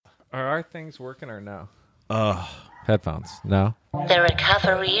Are our things working or no? Headphones. No? The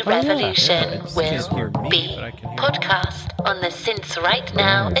Recovery Revolution will be but I can hear podcast on the Since Right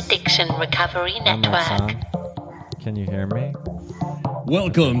Now Nice. Addiction Recovery On that Network. song. Can you hear me?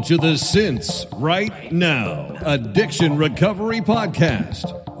 Welcome to the Since Right Now Addiction Recovery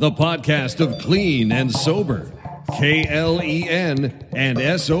Podcast, the podcast of clean and sober, KLEN and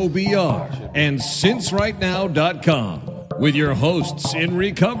SOBR, and sincerightnow.com, with your hosts in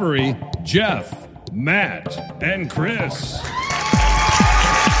recovery, Jeff, Matt, and Chris.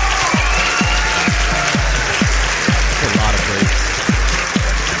 A lot of breaks.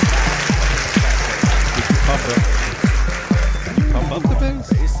 You can pump it. Pump up the bass.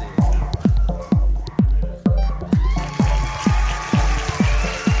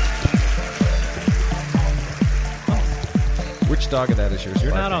 Which dog of that is yours?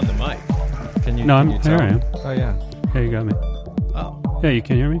 You're not on the mic. Can you? No, can I'm you tell? there. I am. Oh yeah. Yeah, you got me. Oh, Yeah, you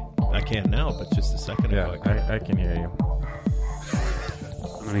can hear me. I can't now, but just a second Yeah, ago. I can hear you.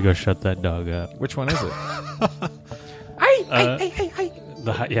 I'm gonna go shut that dog up. Which one is it?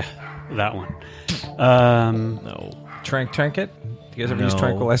 Yeah, that one. No. Trinket? Do you guys ever use No.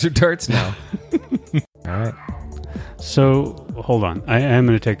 tranquilizer darts? No. All right. So hold on. I am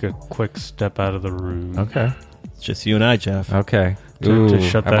gonna take a quick step out of the room. Okay. It's just you and I, Jeff. Okay. To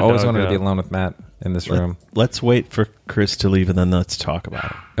shut I've that always dog wanted to be up. alone with Matt in this room. Let's wait for Chris to leave and then let's talk about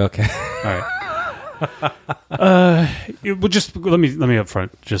it. Okay. All right. Well, just let me up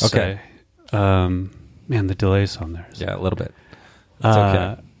front just Okay. say, man, the delay's on there. Yeah, a little bit. It's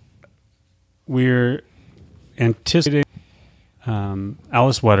okay. We're anticipating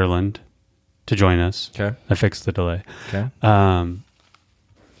Alice Wetterland to join us. Okay. I fixed the delay. Okay.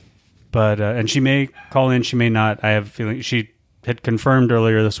 But and she may call in, she may not. I have a feeling she had confirmed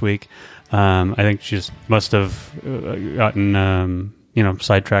earlier this week. I think she just must have gotten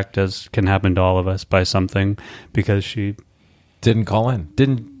sidetracked, as can happen to all of us, by something, because she Didn't call in.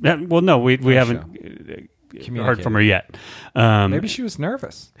 Didn't. well, no, we haven't heard Communicate. from her yet. Maybe she was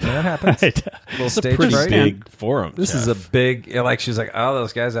nervous. You know, that happens. Little stage Pretty fright. big forum. This is a big. She was like, oh,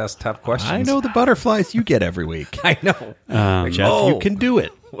 those guys ask tough questions. I know the butterflies you get every week. I know. Jeff, Oh. you can do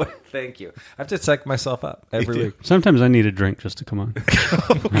it. Thank you. I have to psych myself up every do. week. Sometimes I need a drink just to come on.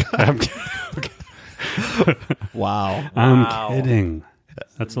 Wow. I'm kidding.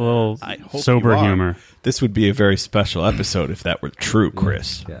 That's a little I hope sober you are. humor. This would be a very special episode if that were true,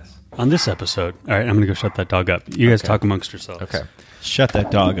 Chris. Yes. On this episode, all right, I'm going to go shut that dog up. You guys talk amongst yourselves. Okay. Shut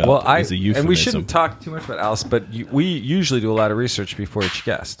that dog up. Well, is a euphemism. and we shouldn't talk too much about Alice, but we usually do a lot of research before each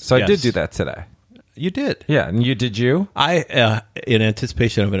guest. So I Yes. did do that today. You did. Yeah, and did you? I, in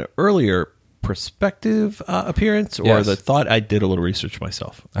anticipation of an earlier prospective appearance or Yes. the thought, I did a little research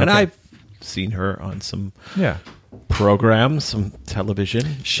myself. And Okay. I've seen her on some Yeah. programs, some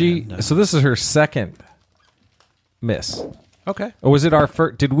television. So this is her second miss. Okay. Or was it our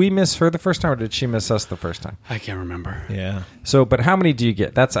first? Did we miss her the first time, or did she miss us the first time? I can't remember. Yeah. So, but how many do you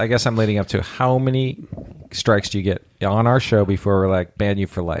get? I guess I'm leading up to how many strikes do you get on our show before we're like, ban you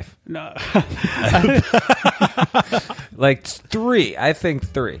for life? No. Like 3. I think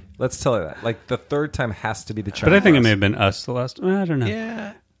 3. Let's tell her that. Like the third time has to be the charm. But I think for it may us. have been us the last. I don't know.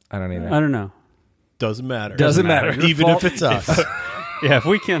 Yeah. I don't either. I don't know. Doesn't matter. Doesn't matter. Your Even fault. if it's us. Yeah, if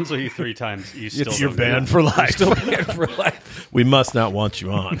we cancel you 3 times, you still You're don't banned know. for life. Still banned for life. We must not want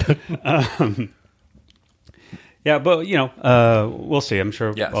you on. Yeah, but we'll see. I'm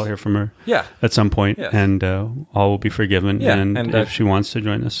sure Yes. I'll hear from her. Yeah. At some point, Yes. and all will be forgiven. Yeah, and and, if she wants to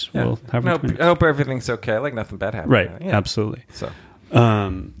join us, Yeah. we'll have No, her. join I us. hope everything's okay. Like nothing bad happened. Right. Yeah. Absolutely. So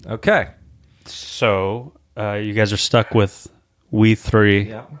Um, okay. so you guys are stuck with we 3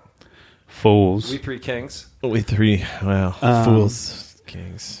 Yeah. fools, We 3 kings. We 3, well, fools,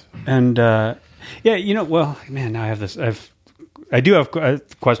 kings. and well, man, now I have this. I do have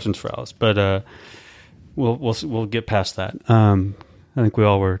questions for Alice, but we'll get past that. I think we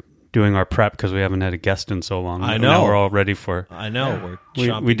all were doing our prep because we haven't had a guest in so long. I Now know. we're all ready for. I know.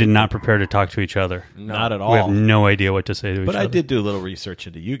 We did not prepare to talk to each other. Not at We have all. no idea what to say to each But other. I did do a little research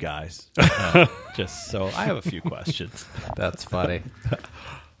into you guys. Just so I have a few questions. That's funny.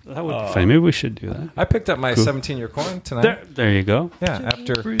 That would be funny. Maybe we should do that. I picked up my 17-year coin tonight. There you go. Yeah,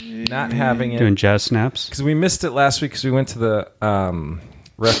 after not having it. Doing jazz snaps. Because we missed it last week because we went to the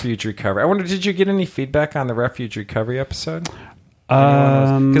refuge recovery. I wonder, did you get any feedback on the refuge recovery episode?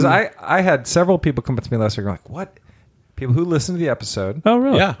 Because I had several people come up to me last week and were like, what? People who listened to the episode Oh,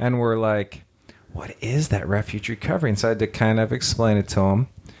 really? Yeah. and were like, what is that refuge recovery? And so I had to kind of explain it to them.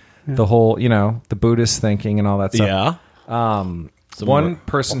 The whole, the Buddhist thinking and all that stuff. Yeah. One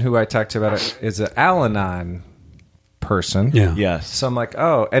person who I talked to about it is an Al-Anon person. Yeah. Yes. So I'm like,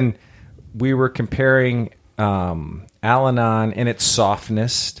 oh, and we were comparing Al-Anon in its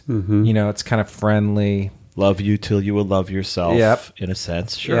softness. You know, it's kind of friendly. Love you till you will love yourself. Yep. In a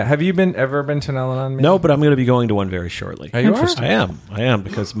sense. Sure. Yeah. Have you ever been to an Al-Anon meeting? No, but I'm going to be going to one very shortly. You are? I am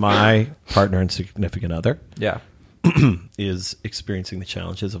because my partner and significant other Yeah. is experiencing the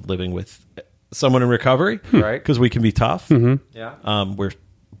challenges of living with someone in recovery. Right. Because we can be tough. Yeah.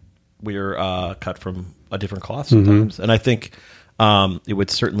 We're cut from a different cloth sometimes, and I think it would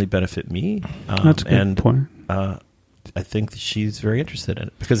certainly benefit me. That's a good point. I think that she's very interested in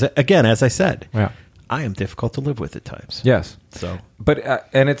it because, again, as I said, Yeah. I am difficult to live with at times. Yes. So, But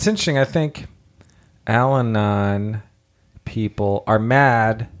and it's interesting. I think Al-Anon people are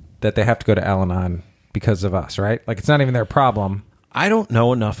mad that they have to go to Al-Anon because of us, right? Like it's not even their problem I don't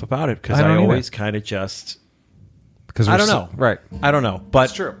know enough about it because I don't I either. always kind of just because I don't know. Right. I don't know, but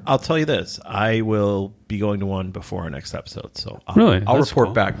It's true. I'll tell you this: I will be going to one before our next episode, so Really? I'll That's report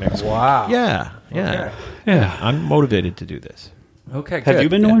cool. back next week. Wow. Yeah. Yeah. I'm motivated to do this. Okay. Good. Have you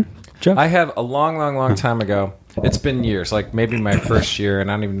been to one, Jeff? I have a long time ago. It's been years, like maybe my first year, and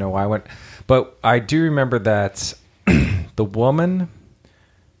I don't even know why I went. But I do remember that the woman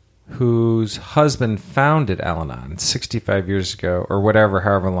whose husband founded Al-Anon 65 years ago, or whatever,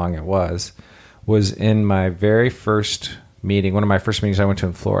 however long it was in my very first meeting, one of my first meetings I went to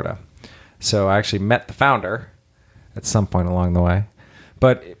in Florida. So I actually met the founder at some point along the way.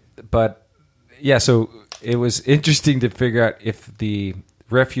 But yeah, so it was interesting to figure out if the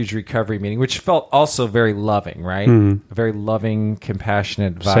refuge recovery meeting, which felt also very loving, right? A very loving,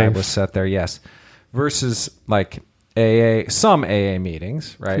 compassionate vibe Safe. was set there, yes. Versus like some AA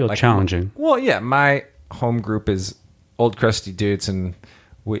meetings, right? Feel like, challenging. Well, yeah, my home group is old crusty dudes, and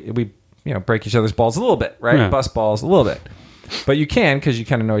we break each other's balls a little bit, right? Yeah. Bust balls a little bit, but you can because you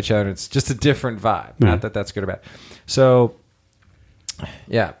kind of know each other. It's just a different vibe. Yeah. Not that that's good or bad. So,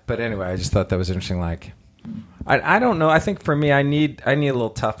 yeah. But anyway, I just thought that was interesting. Like, I don't know. I think for me, I need a little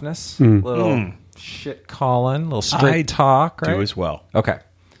toughness, a little shit calling, a little straight talk, right? Do as well. Okay.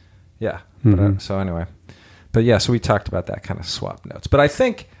 Yeah. But, so anyway. But yeah, so we talked about that kind of swap notes. But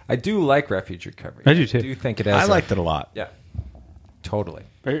I do like refuge recovery. I do too. I do think it has. I liked it a lot. Yeah. Totally.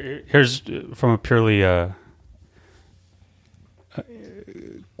 Here's from a purely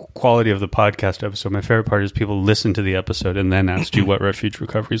quality of the podcast episode. My favorite part is people listen to the episode and then ask you what refuge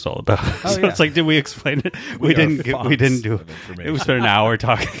recovery is all about. So yeah. it's like, did we explain it? We didn't do of it. We spent an hour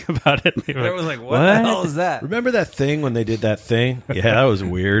talking about it. And It was like, what the hell is that? Remember that thing when they did that thing? Yeah, that was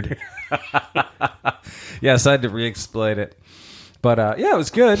weird. Yes, I had to re-explain it. But yeah, it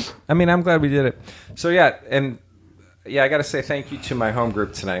was good. I mean, I'm glad we did it. So yeah, and yeah, I got to say thank you to my home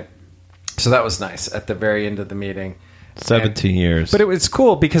group tonight. So that was nice at the very end of the meeting. 17 years. But it was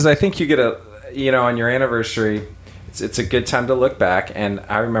cool because I think you get on your anniversary, it's a good time to look back. And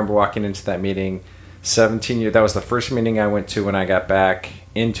I remember walking into that meeting 17 years. That was the first meeting I went to when I got back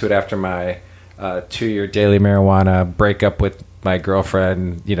into it after my 2-year daily marijuana breakup with my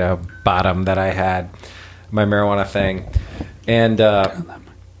girlfriend, bottom that I had, my marijuana thing. And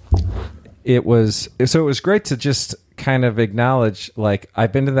it was great to just kind of acknowledge, like,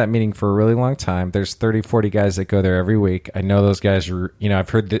 I've been to that meeting for a really long time. There's 30, 40 guys that go there every week. I know those guys are,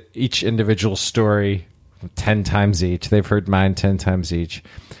 I've heard each individual story 10 times each. They've heard mine 10 times each.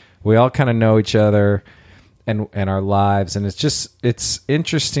 We all kind of know each other and our lives. And it's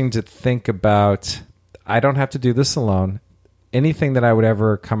interesting to think about, I don't have to do this alone. Anything that I would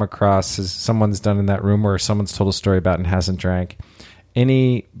ever come across is someone's done in that room or someone's told a story about and hasn't drank.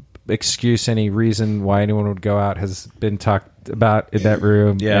 Any excuse, any reason why anyone would go out has been talked about in that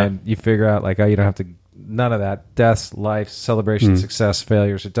room. Yeah. And you figure out, like, oh, you don't have to, none of that. Deaths, life, celebration, success,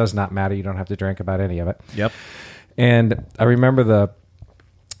 failures. It does not matter. You don't have to drink about any of it. Yep. And I remember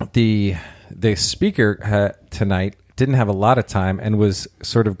the speaker tonight didn't have a lot of time and was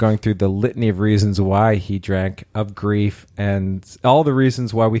sort of going through the litany of reasons why he drank, of grief, and all the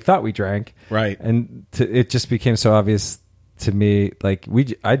reasons why we thought we drank. Right. And it just became so obvious to me, like,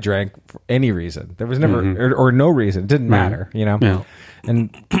 I drank for any reason. There was never or no reason. It didn't matter, Yeah.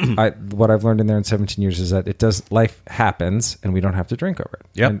 And what I've learned in there in 17 years is that life happens and we don't have to drink over it.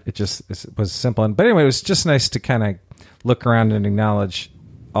 Yep. And it was simple. But anyway, it was just nice to kind of look around and acknowledge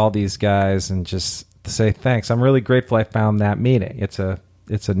all these guys and just say thanks. I'm really grateful I found that meeting. It's a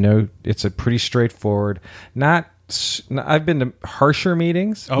pretty straightforward. I've been to harsher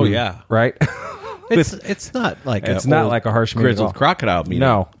meetings. Oh, yeah. Right. It's not like It's not like a harsh meeting at all. grizzled crocodile meeting.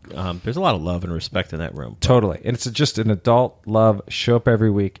 No. There's a lot of love and respect in that room. Totally. And it's just an adult love, show up every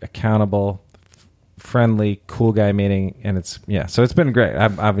week, accountable, friendly, cool guy meeting. And so it's been great.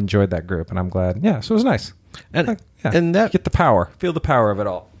 I've enjoyed that group and I'm glad. Yeah. So it was nice. And Yeah. And that get the power. Feel the power of it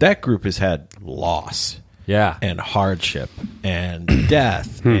all. that group has had loss Yeah. and hardship and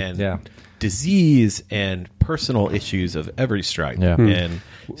death and Yeah. disease and personal issues of every stripe. Yeah. And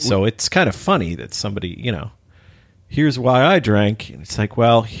so it's kind of funny that somebody, here's why I drank. And it's like,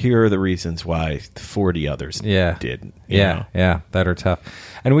 well, here are the reasons why 40 others didn't. you know? Yeah, that are tough.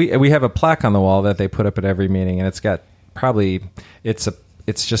 And we have a plaque on the wall that they put up at every meeting, and it's got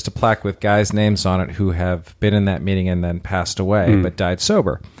it's just a plaque with guys' names on it who have been in that meeting and then passed away but died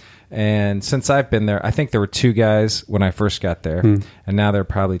sober. And since I've been there, I think there were 2 guys when I first got there, and now there are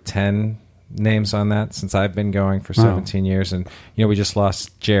probably 10 names on that since I've been going for 17 years. And we just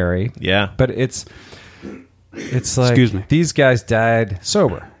lost Jerry. Yeah. But it's like, Excuse me. these guys died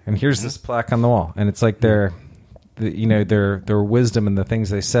sober, and here's this plaque on the wall, and it's like their wisdom and the things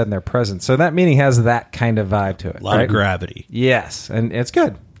they said in their presence. So that meeting has that kind of vibe to it. A lot right? of gravity. Yes, and it's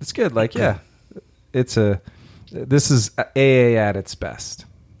good. It's good. Like, this is AA at its best.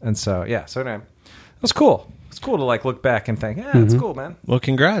 And so, so anyway, it was cool. It's cool to like look back and think, it's cool, man. Well,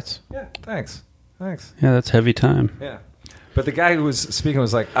 congrats. Yeah, thanks. Yeah, that's heavy time. Yeah. But the guy who was speaking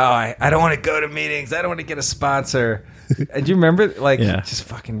was like, oh, I don't want to go to meetings. I don't want to get a sponsor. And do you remember, just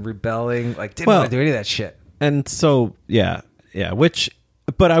fucking rebelling? Like, didn't want to do any of that shit. And so,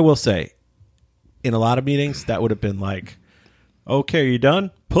 but I will say, in a lot of meetings, that would have been like, okay, are you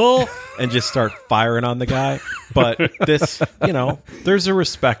done? Pull! And just start firing on the guy. But this, there's a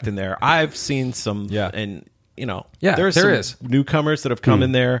respect in there. I've seen some, there's there some is. newcomers that have come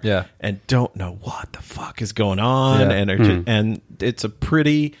in there Yeah. and don't know what the fuck is going on. Yeah. And are and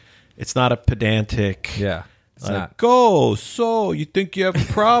it's not a pedantic... Yeah. It's not. Go. So you think you have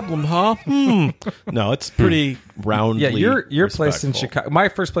a problem, huh? No, it's pretty roundly. Yeah, your place in respectful. Chicago. My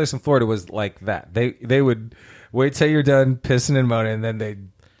first place in Florida was like that. They would wait till you're done pissing and moaning, and then they'd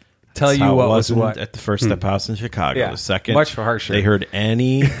tell That's you how it what was wasn't what. at the first step house in Chicago. Yeah, The second, much harsher. they heard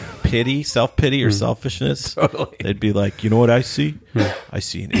any self pity or selfishness, Totally. they'd be like, you know what I see? I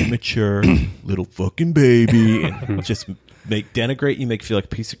see an immature little fucking baby, and just denigrate you, make you feel like a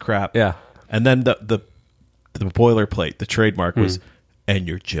piece of crap. Yeah. And then the boilerplate, the trademark was, and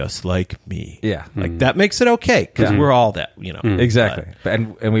you're just like me. Yeah. Like that makes it okay because we're all that, Exactly.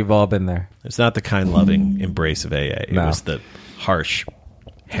 And we've all been there. It's not the kind, loving embrace of AA. It No. was the harsh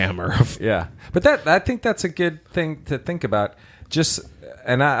hammer of Yeah. But I think that's a good thing to think about.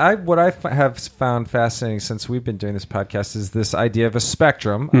 What I have found fascinating since we've been doing this podcast is this idea of a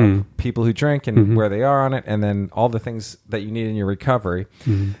spectrum of people who drink and where they are on it, and then all the things that you need in your recovery.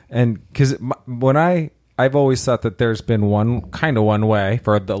 And because I've always thought that there's been one way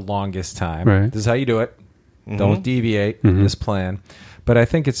for the longest time. Right. This is how you do it. Don't deviate this plan. But I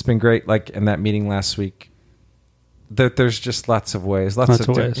think it's been great, like in that meeting last week, that there's just lots of ways. Lots of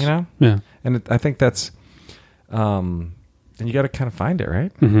ways. Yeah. And I think that's... and you got to kind of find it,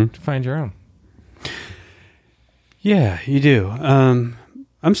 right? To find your own. Yeah, you do.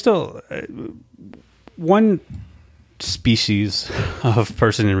 I'm still one species of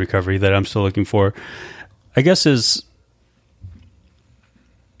person in recovery that I'm still looking for, I guess, is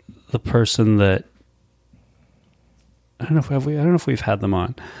the person that I don't know if we've had them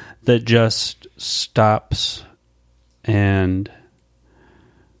on, that just stops and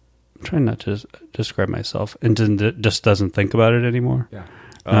I'm trying not to describe myself and just doesn't think about it anymore.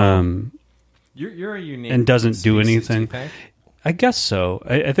 Yeah. You're a unique and doesn't do species, anything. do you think? I guess so.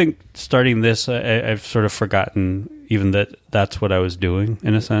 I think starting this, I've sort of forgotten even that's what I was doing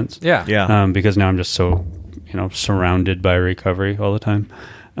in a sense. Yeah. Yeah. Because now I'm just so, surrounded by recovery all the time.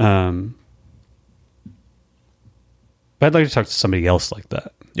 But I'd like to talk to somebody else like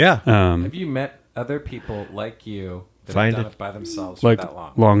that. Yeah. Have you met other people like you that Find have done it. it by themselves Like for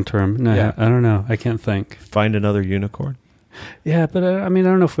that long? term. No, Yeah. I don't know. I can't think. Find another unicorn. Yeah, but I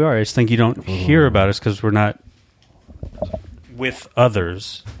don't know if we are. I just think you don't hear about us because we're not with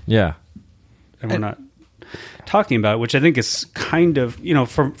others. Yeah. And we're not talking about it, which I think is kind of,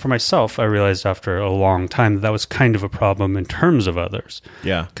 for myself, I realized after a long time that was kind of a problem in terms of others.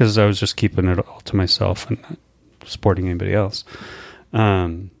 Yeah. Because I was just keeping it all to myself and not supporting anybody else.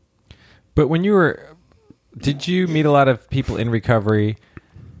 But when did you meet a lot of people in recovery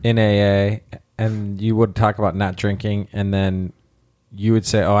in AA, and you would talk about not drinking, and then you would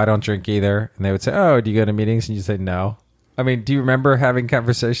say, oh, I don't drink either. And they would say, oh, do you go to meetings? And you say, no. I mean, do you remember having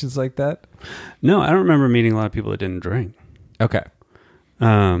conversations like that? No, I don't remember meeting a lot of people that didn't drink. Okay.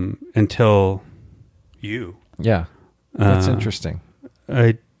 Until you. Yeah. That's interesting.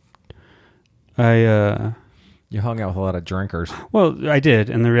 I You hung out with a lot of drinkers. Well, I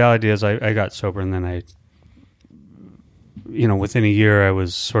did, and the reality is I got sober, and then I within a year, I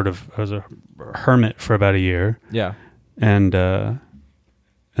was a hermit for about a year. Yeah. And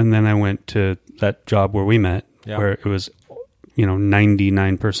then I went to that job where we met, where it was,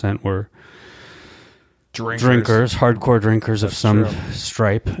 99% were drinkers, hardcore drinkers of some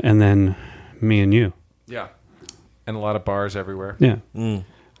stripe, and then me and you. Yeah. And a lot of bars everywhere. Yeah.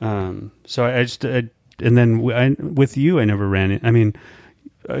 So and then with you, I never ran it. I mean,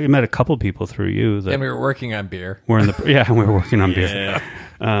 I met a couple people through you. And we were working on beer. We were working on beer.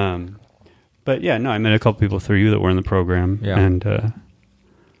 But yeah, no, I met a couple people through you that were in the program. Yeah. And,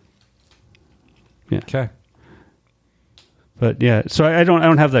 Okay. But yeah, so I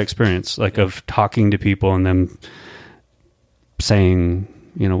don't have that experience of talking to people and them saying,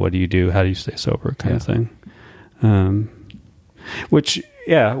 what do you do? How do you stay sober? Kind of thing.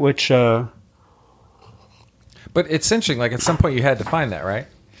 But it's interesting. Like at some point you had to find that, right?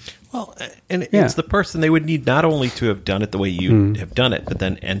 Well, and it's the person they would need not only to have done it the way you have done it, but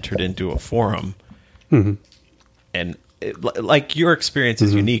then entered into a forum. Mm-hmm. And like your experience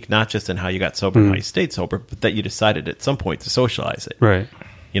is unique, not just in how you got sober and how you stayed sober, but that you decided at some point to socialize it. Right.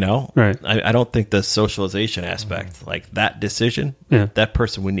 Right. I don't think the socialization aspect, like that decision, that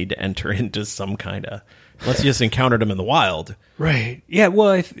person would need to enter into some kind of, unless you just encountered them in the wild. Right. Yeah. Well,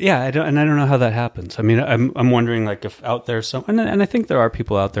 I don't know how that happens. I mean, I'm wondering if out there and I think there are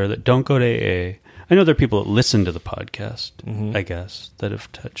people out there that don't go to AA. I know there are people that listen to the podcast, I guess, that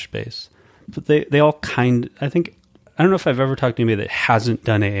have touched base, but they all I don't know if I've ever talked to anybody that hasn't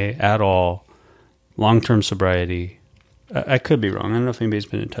done AA at all, long-term sobriety. I could be wrong. I don't know if anybody's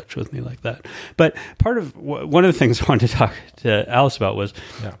been in touch with me like that. But one of the things I wanted to talk to Alice about was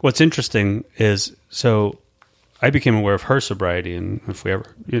what's interesting is, so I became aware of her sobriety, and if we ever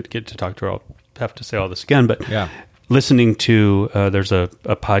get to talk to her, I'll have to say all this again. But listening to, there's a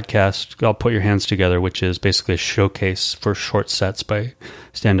podcast called Put Your Hands Together, which is basically a showcase for short sets by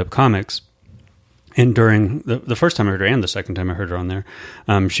stand-up comics. And during the first time I heard her and the second time I heard her on there,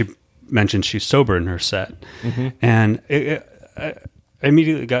 she mentioned she's sober in her set. Mm-hmm. And I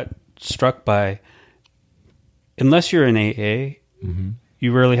immediately got struck by, unless you're in AA,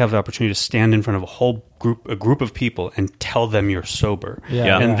 you rarely have the opportunity to stand in front of a group of people and tell them you're sober.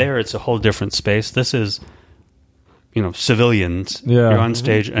 And there it's a whole different space. This is, civilians. You're on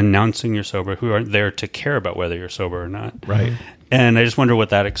stage announcing you're sober, who aren't there to care about whether you're sober or not. Right. And I just wonder what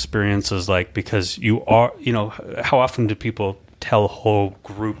that experience is like, because you are, how often do people tell a whole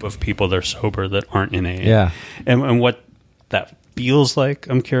group of people they're sober that aren't in AA? Yeah. And what that feels like,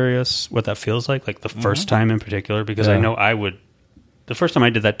 I'm curious what that feels like the first time in particular, because I know the first time I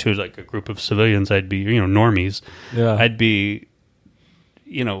did that to a group of civilians, I'd be, normies. Yeah. I'd be,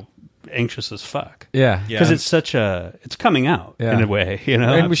 anxious as fuck. Yeah. Because it's coming out in a way,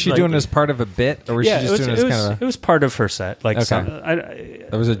 And was she doing it as part of a bit, or was she just doing it as kind of it was part of her set. There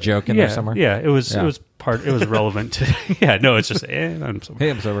was a joke in there somewhere? Yeah, it was relevant to it's just I'm sober.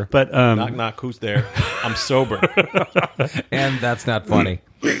 Hey, I'm sober. But knock knock, who's there? I'm sober. And that's not funny.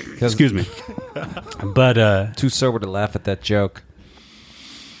 Excuse me. But too sober to laugh at that joke.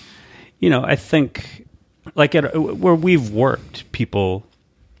 I think where we've worked, people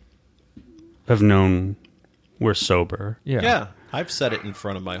have known we're sober. Yeah. I've said it in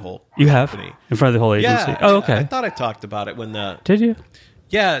front of my whole You have? company. In front of the whole agency? Yeah. Oh, okay. I thought I talked about it when the... Did you?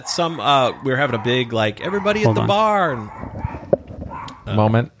 Yeah, we were having a big, everybody at the bar. And,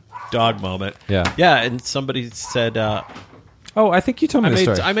 moment. Dog moment. Yeah. Yeah, and somebody said... I think you told me the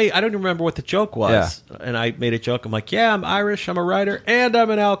story. I don't even remember what the joke was. Yeah. And I made a joke. I'm like, I'm Irish, I'm a writer, and I'm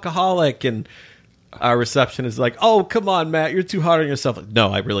an alcoholic. And our reception is like, oh, come on, Matt, you're too hard on yourself. Like,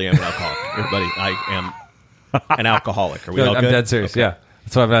 no, I really am an alcoholic. Everybody, I am an alcoholic. Are we all good? I'm dead serious, okay. Yeah.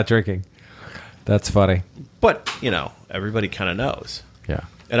 That's why I'm not drinking. That's funny. But, everybody kind of knows. Yeah.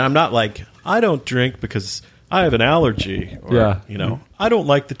 And I'm not like, I don't drink because I have an allergy. Or, I don't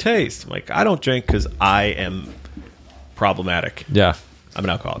like the taste. I'm like, I don't drink because I am problematic. Yeah. I'm an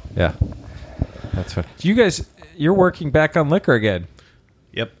alcoholic. Yeah. That's fun. You're working back on liquor again.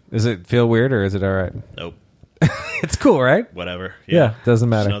 Yep. Does it feel weird or is it all right? Nope. It's cool, right? Whatever. Yeah, doesn't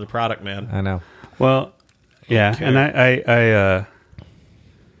matter. It's another product, man. I know. Well, yeah, and I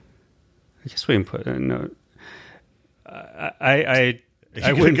guess we can put a note. I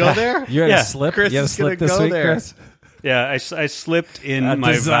wouldn't go there. You had a slip. Chris you had a is slip gonna this go week, there. Chris? Yeah, I slipped in A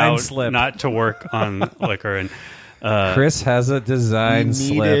my design vow slip. not to work on liquor, and Chris has a design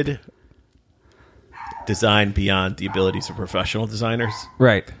slip. Design beyond the abilities of professional designers,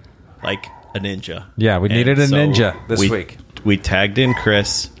 Right. like a ninja. Yeah, we needed a ninja this week. We tagged in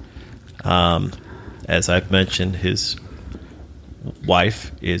Chris. As I've mentioned, his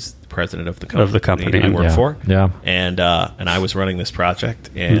wife is the president of the company I work Yeah. for. Yeah. And I was running this project,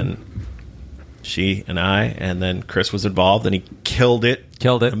 and she and I, and then Chris was involved, and he killed it.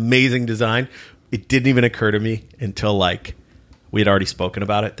 Amazing design. It didn't even occur to me until like we had already spoken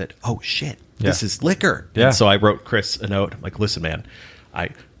about it that, oh shit, this is liquor. Yeah. And so I wrote Chris a note. I'm like, listen, man,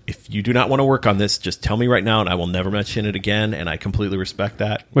 if you do not want to work on this, just tell me right now, and I will never mention it again. And I completely respect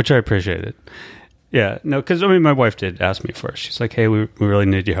that. Which I appreciated. Yeah, no, because I mean, my wife did ask me first. She's like, "Hey, we really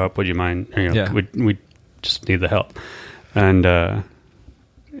need your help. Would you mind? We just need the help." And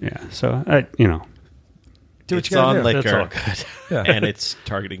so I, Do what It's you gotta on do. liquor, That's all good. Yeah. and it's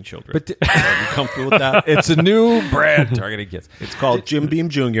targeting children. But Are you comfortable with that? it's a new brand targeting kids. It's called Jim Beam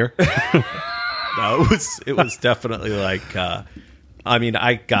Jr. No, it was definitely like, I mean,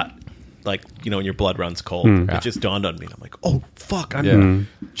 I got like, when your blood runs cold, it just dawned on me. I'm like, oh fuck, I'm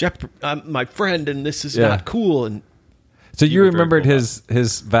my friend, and this is not cool. And So you were very remembered cool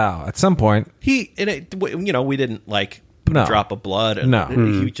his vow at some point. we didn't like put No. a drop of blood. And No.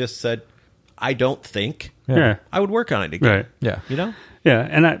 he just said, I don't think Yeah. I would work on it again. Right. Yeah. Yeah,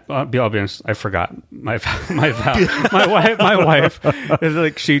 and I'll be honest, I forgot my vow. My wife is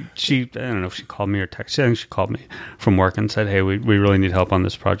like she I don't know if she called me or texted. I think she called me from work and said, "Hey, we really need help on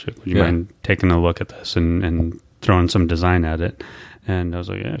this project. Would you mind taking a look at this and throwing some design at it?" And I was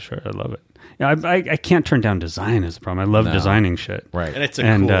like, "Yeah, sure, I love it." Yeah, I can't turn down design as a problem. I love designing shit, Right. And it's a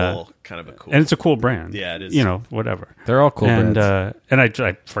And, cool, kind of a cool. and it's a cool brand. Yeah, it is. Whatever. They're all cool and brands. and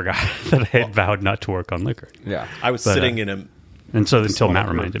I forgot that I had vowed not to work on liquor, Yeah. I was but, sitting in a and so until small Matt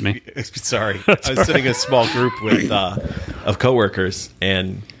group. reminded me. Sorry, I was sitting in a small group with of coworkers,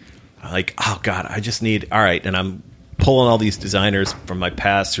 and I'm like, oh god, I just need all right, and I'm pulling all these designers from my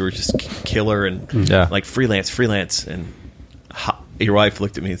past who are just killer and like freelance, and your wife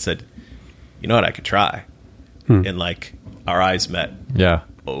looked at me and said, "You know what, I could try," and like our eyes met. Yeah.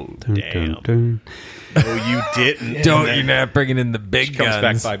 Oh Dun, damn! dun, dun. Oh, you didn't. Don't And you're then not bringing in the big she comes back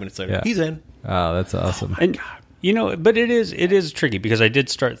guns. 5 minutes later. Yeah. He's in. Oh, that's awesome. And but it is tricky because I did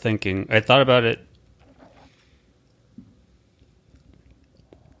start thinking. I thought about it.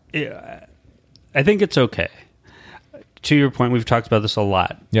 Yeah, I think it's okay. To your point, we've talked about this a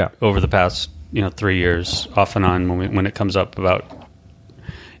lot. Yeah. Over the past 3 years, off and on, when it comes up about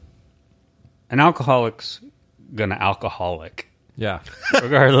an alcoholic's gonna alcoholic, Yeah.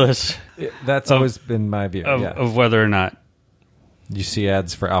 regardless That's always been my view. of whether or not You see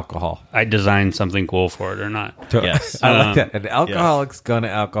ads for alcohol. I designed something cool for it or not. Yes. I like that. An alcoholic's gonna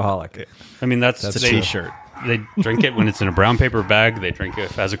alcoholic. I mean, that's It's a they- T-shirt. They drink it when it's in a brown paper bag. They drink it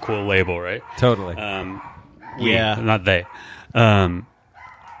if it has a cool label, right? Totally. Yeah. Not they. My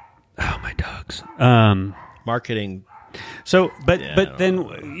dogs. Marketing. So, I but don't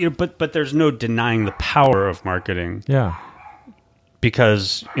then, but there's no denying the power of marketing yeah.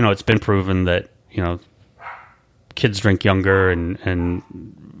 because it's been proven that kids drink younger and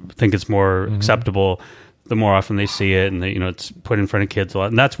think it's more acceptable the more often they see it, and it's put in front of kids a lot,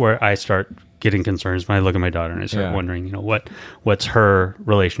 and that's where I start getting concerns when I look at my daughter and I start wondering, what's her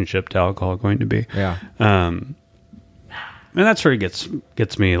relationship to alcohol going to be? Yeah. And that sort of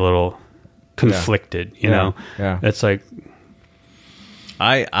gets me a little conflicted, you know? Yeah. It's like,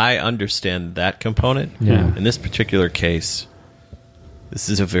 I understand that component. Yeah. In this particular case, this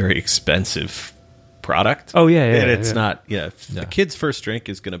is a very expensive product. Oh, yeah, And it's yeah. not. Yeah. If the kid's first drink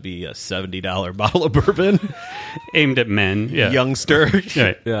is going to be a $70 bottle of bourbon, aimed at men. Yeah. youngster.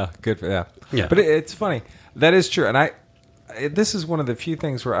 Right. Yeah, good for that. Yeah. But it's funny. That is true. And this is one of the few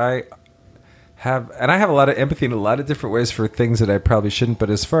things where I have a lot of empathy in a lot of different ways for things that I probably shouldn't. But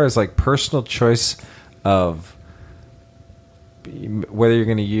as far as like personal choice of whether you're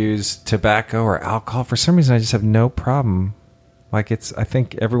going to use tobacco or alcohol, for some reason I just have no problem. Like I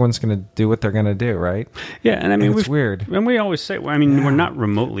think everyone's going to do what they're going to do, right? Yeah, and I mean, it's weird. And we always say, we're not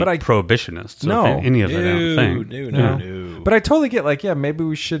remotely prohibitionists. No. Of any of it, I don't think. No. But I totally get like, yeah, maybe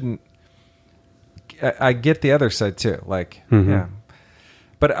we shouldn't. I get the other side too. Like, yeah.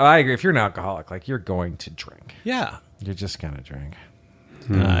 But I agree. If you're an alcoholic, like you're going to drink. Yeah. You're just going to drink.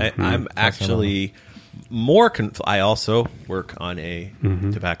 I'm actually more. I also work on a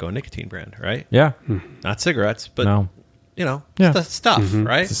tobacco and nicotine brand, right? Yeah. Not cigarettes, but No. the stuff,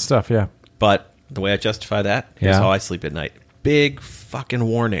 right? It's the stuff, yeah. But the way I justify that is Yeah. how I sleep at night. Big fucking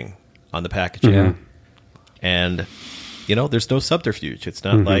warning on the packaging. Yeah. And, there's no subterfuge. It's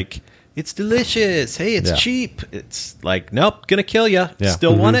not like, it's delicious. Hey, it's Yeah. cheap. It's like, nope, gonna kill you. Yeah.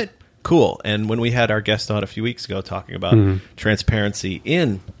 Still want it? Cool. And when we had our guest on a few weeks ago talking about transparency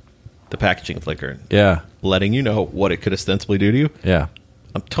in the packaging of liquor, Yeah. letting you know what it could ostensibly do to you, Yeah.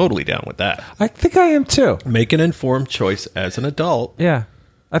 I'm totally down with that. I think I am too. Make an informed choice as an adult. Yeah.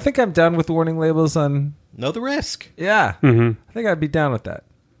 I think I'm down with warning labels on... Know the risk. Yeah. I think I'd be down with that.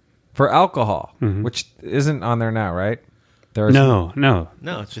 For alcohol, which isn't on there now, right? There's No. No,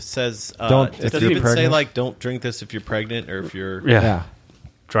 it just says... Don't- it if doesn't you're even say, pregnant. like, don't drink this if you're pregnant or if you're... Yeah.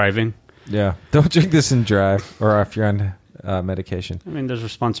 Driving. Yeah. Don't drink this and drive, or if you're on medication. I mean, there's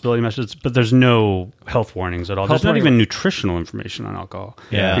responsibility messages, but there's no health warnings at all. Health There's not warning- even nutritional information on alcohol.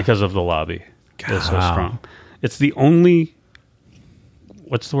 Yeah. Because of the lobby. It's so strong. It's the only...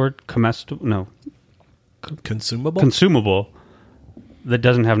 What's the word? Comestible? No. Consumable? Consumable that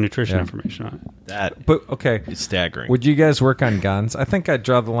doesn't have nutrition Yeah. information on it. That But, okay. is staggering. Would you guys work on guns? I think I'd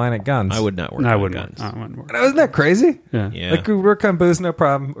draw the line at guns. I would not work No, I on wouldn't. guns. I wouldn't work. Isn't that crazy? Yeah. Yeah. Like, we work on booze, no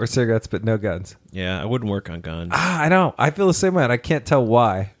problem, or cigarettes, but no guns. Yeah, I wouldn't work on guns. I know. I feel the same way, and I can't tell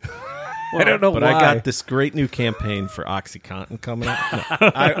why. I don't know But why. I got this great new campaign for OxyContin coming up. No,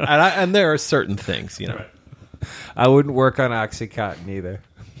 and there are certain things, you know. I wouldn't work on OxyContin either.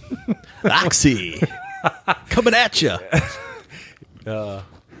 Oxy! Coming at you!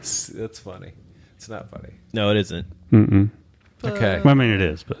 That's funny. It's not funny. No, it isn't. Okay. I mean, it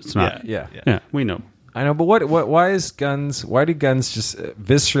is, but it's not. Yeah. Yeah, we know. I know, but what? Why is guns? Why do guns just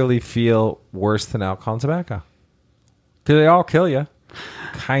viscerally feel worse than alcohol and tobacco? Because they all kill you,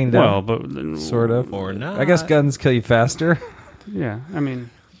 kind of. Well, but sort of, Or not. I guess guns kill you faster. yeah, I mean,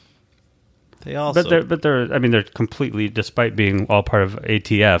 They also... they're completely, despite being all part of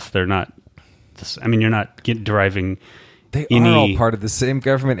ATF, they're not. I mean, you're not driving. They any, are all part of the same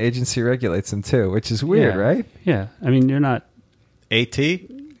government agency regulates them too, which is weird, yeah, right? Yeah, I mean, you're not. AT?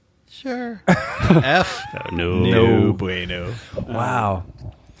 Sure. F? No. bueno. Wow,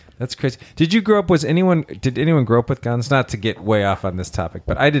 that's crazy. Did you grow up? Did anyone grow up with guns? Not to get way off on this topic,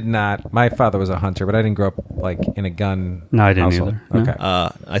 but I did not. My father was a hunter, but I didn't grow up like in a gun. No, I didn't household. either. No.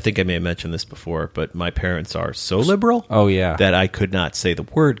 Okay. I think I may have mentioned this before, but my parents are so liberal Oh yeah. that I could not say the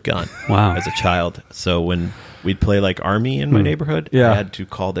word gun Wow. as a child. So when we'd play like Army in my neighborhood, Yeah. I had to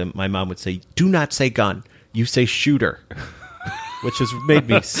call them. My mom would say, "Do not say gun. You say shooter." Which has made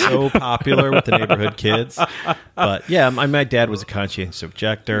me so popular with the neighborhood kids. But yeah, my dad was a conscientious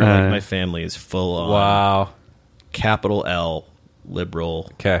objector. Like, my family is full on Wow. capital L liberal.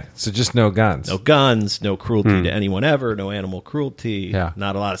 Okay, so just no guns. No guns, no cruelty to anyone ever, no animal cruelty, Yeah.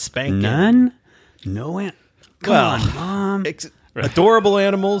 not a lot of spanking. None. No. Well, Mom. adorable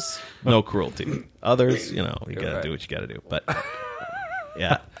animals, no cruelty. Others, you got to right. do what you got to do. But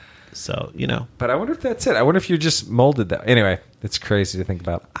yeah, so, But I wonder if that's it. I wonder if you're just molded that. Anyway, it's crazy to think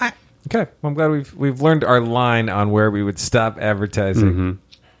about. Okay, well, I'm glad we've learned our line on where we would stop advertising.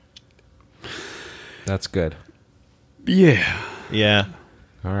 That's good. Yeah. yeah.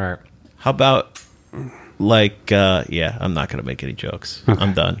 All right. How about like, I'm not going to make any jokes.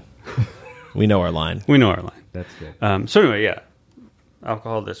 I'm done. We know our line. We know our line. That's good. So anyway, yeah.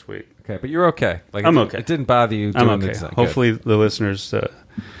 Alcohol this week. Okay, but you're okay. Like I'm it, okay. It didn't bother you. Doing I'm okay. this. Good. Hopefully the listeners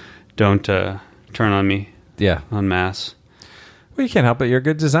don't turn on me Yeah. en masse. Well, you can't help it. You're a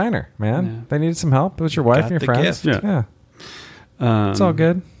good designer, man. Yeah. They needed some help. It was your wife Got and your the friends. gift. Yeah. It's all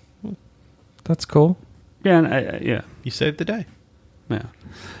good. That's cool. Yeah, and yeah. You saved the day. Yeah.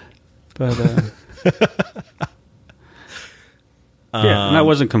 But yeah, and I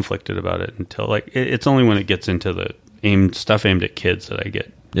wasn't conflicted about it until it's only when it gets into the stuff aimed at kids that I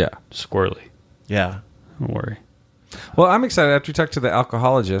get Yeah. squirrely. Yeah. Don't worry. Well, I'm excited after we talked to the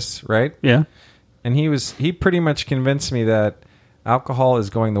alcohologist, right? Yeah. And he pretty much convinced me that alcohol is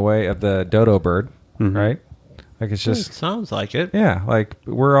going the way of the dodo bird, right? Like it's It just sounds like it. yeah, like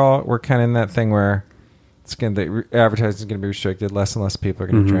we're kind of in that thing where the advertising is going to be restricted, less and less people are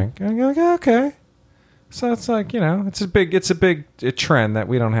going to drink. And you're like, okay. So it's like, it's a big trend that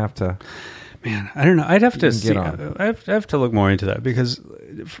we don't have to. Man, I don't know. I'd have to can see. get on. I have to look more into that because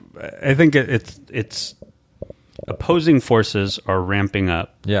I think it's opposing forces are ramping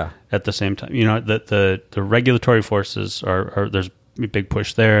up. Yeah. At the same time, that the regulatory forces are there's a big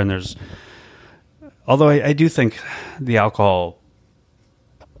push there, and there's. Although I do think the alcohol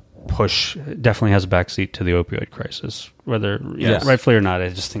push definitely has a backseat to the opioid crisis, whether Yes. rightfully or not. I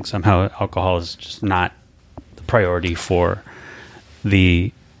just think somehow alcohol is just not the priority for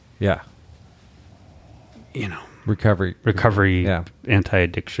the Yeah. Recovery. Yeah.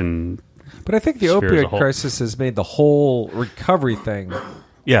 anti-addiction. But I think the sphere as a opioid whole. crisis has made the whole recovery thing,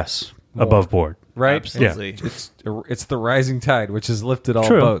 Yes, above board. right? Absolutely. It's the rising tide, which has lifted all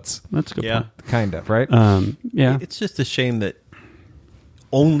True. boats, That's a good Yeah. point. kind of, right? Yeah. It's just a shame that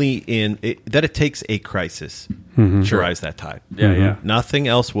that it takes a crisis to rise that tide. Yeah, yeah. Nothing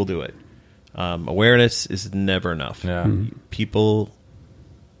else will do it. Awareness is never enough. Yeah. People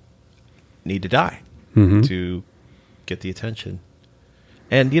need to die to get the attention.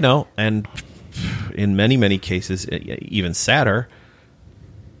 And, and in many, many cases, even sadder,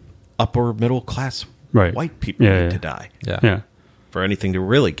 upper middle class white people need to die for anything to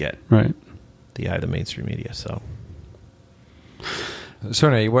really get the eye of the mainstream media. So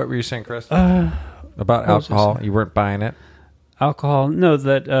now, what were you saying, Chris? About alcohol? You weren't buying it? Alcohol? No,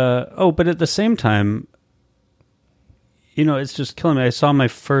 but at the same time, it's just killing me. I saw my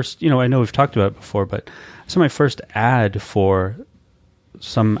first, I know we've talked about it before, but I saw my first ad for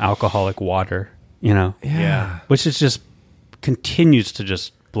some alcoholic water, which is just continues to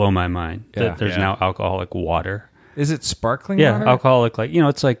just blow my mind that there's now alcoholic water. Is it sparkling water? water? Yeah, alcoholic,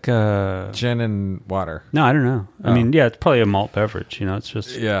 it's like... gin and water. No, I don't know. I mean, it's probably a malt beverage, it's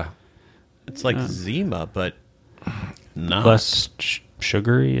just... Yeah. It's like Zima, but not. Less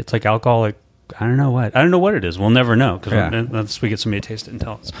sugary. It's like alcoholic... I don't know what. I don't know what it is. We'll never know, because unless we get somebody to taste it and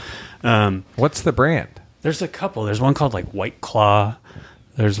tell us. What's the brand? There's a couple. There's one called, White Claw.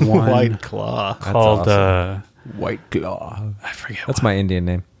 There's one... White Claw. Called... Awesome. White Claw. I forget. That's my Indian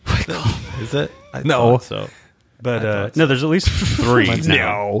name. Is it? No. So. But no, there's at least 3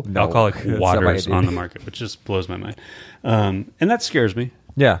 now No. alcoholic That's not waters my on the market, which just blows my mind. And that scares me.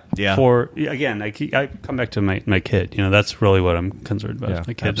 Yeah. For again, I come back to my kid. That's really what I'm concerned about. Yeah,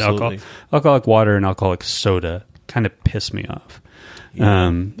 My kid, absolutely. alcoholic water and alcoholic soda kind of piss me off.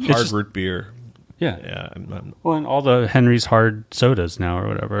 Hard root beer. Yeah. I'm Well, and all the Henry's hard sodas now or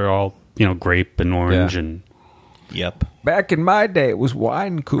whatever are all grape and orange and. Yep. Back in my day, it was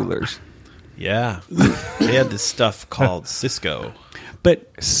wine coolers. Yeah. They had this stuff called Cisco. But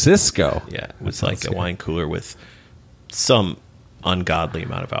Cisco. Yeah, it was like a wine cooler with some ungodly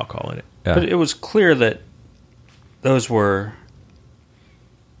amount of alcohol in it. Yeah. But it was clear that those were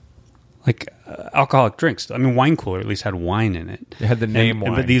alcoholic drinks. I mean, wine cooler at least had wine in it. It had the name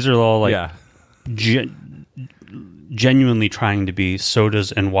wine. But these are all yeah. Genuinely trying to be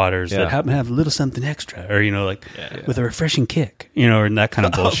sodas and waters that happen to have a little something extra, or with a refreshing kick, or that kind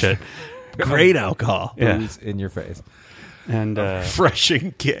of bullshit. Great alcohol. Yeah. Booze in your face. And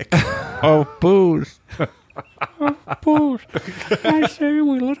Refreshing kick. Oh, booze. booze. I say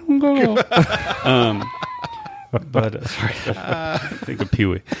we let him go. But sorry, I think of Pee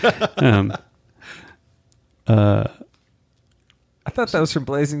Wee. I thought that was from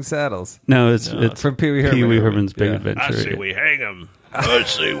Blazing Saddles. No, it's From Pee Wee Herman. Pee Wee Herman's Big Yeah. Adventure. I say we hang them. I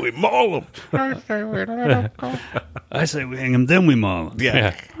say we maul them. I say we hang him, then we maul him.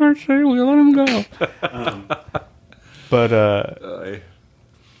 Yeah. I say we let him go.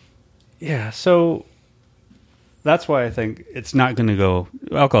 Yeah, so that's why I think it's not going to go.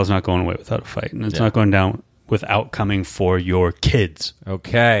 Alcohol's not going away without a fight, and it's not going down without coming for your kids.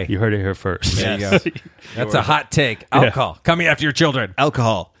 Okay. You heard it here first. There you go. That's a hot take. Alcohol. Coming after your children.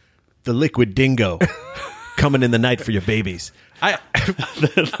 Alcohol. The liquid dingo. Coming in the night for your babies.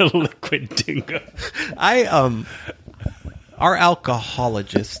 The liquid dingo. Our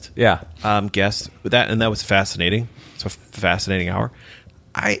alcohologist guest with that, and that was fascinating. It's a fascinating hour.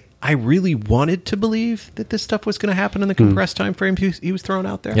 I really wanted to believe that this stuff was going to happen in the compressed time frame he was throwing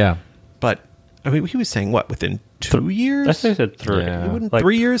out there. Yeah. But I mean, he was saying what, within 2 years? I think I said 3. Yeah. It wouldn't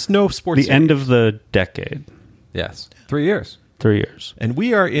 3 years, no sports. The end of the decade. Yes. 3 years. 3 years. And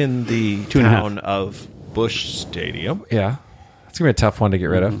we are in the 2.5. town of Busch Stadium. Yeah. It's going to be a tough one to get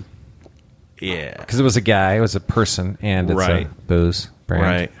rid of. Yeah. Because it was a guy, it was a person, and it's a booze brand.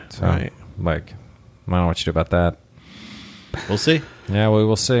 Right, So, right. I don't know what you do about that. We'll see. Yeah, we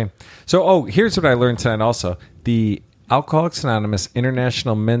will see. So, here's what I learned tonight also. The Alcoholics Anonymous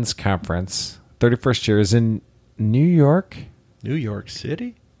International Men's Conference, 31st year, is in New York New York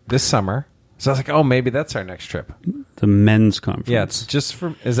City? this summer. So I was like, maybe that's our next trip. The men's conference. Yeah, it's just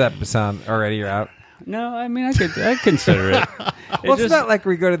from... Is that sound already you're out? No, I mean, I'd consider it. Well, it's not like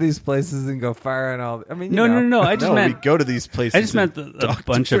we go to these places and go fire and all... I mean, No. I just We meant... go to these places. I just meant a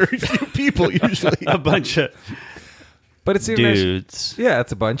bunch of... very few people usually. a bunch of But it's dudes. Yeah,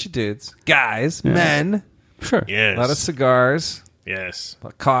 it's a bunch of dudes. Guys, men. Sure. Yes. A lot of cigars. Yes. A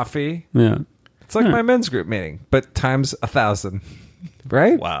lot of coffee. Yeah. It's like my men's group meeting, but times 1,000.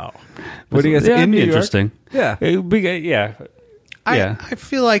 Right? Wow. What do you guys Yeah, in it'd New be York? interesting. Yeah. It'd be, yeah. Yeah. I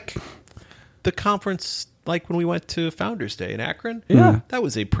feel like the conference, like when we went to Founders Day in Akron, that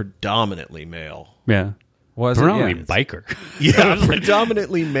was a predominantly male. Yeah. Was it? Predominantly Yeah. biker. Yeah,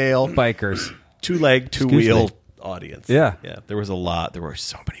 predominantly male, Bikers. two-leg, two-wheel audience. Yeah. Yeah. There was a lot. There were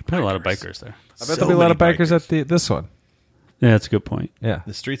so many bikers. There are a lot of bikers there. I bet there'll be a lot of bikers at this one. Yeah, that's a good point. Yeah.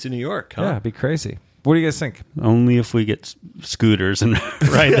 the streets of New York, huh? Yeah, it'd be crazy. What do you guys think? Only if we get scooters and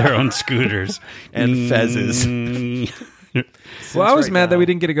ride their own scooters. And fezzes. Well, I was right mad that now- we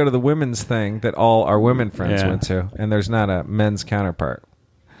didn't get to go to the women's thing that all our women friends Yeah. went to, and there's not a men's counterpart.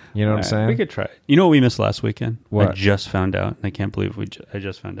 You know what I'm saying? We could try it. You know what we missed last weekend? I What? just found out. And I can't believe I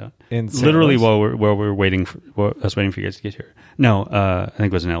just found out. In St. Literally Louis? while we were waiting I was waiting for you guys to get here. No, I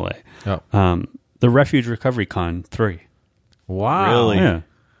think it was in LA. Oh. The Refuge Recovery Con 3. Wow. Really? Yeah.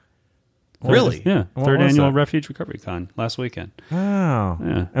 Really? Yeah. What Third was annual that? Refuge Recovery Con last weekend. Oh.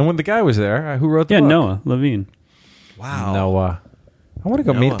 Yeah. And when the guy was there, who wrote the Yeah, book? Noah Levine. Wow. Noah. I want to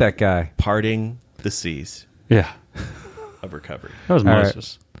go Noah. meet that guy. Parting the seas Yeah. of recovery. That was All right.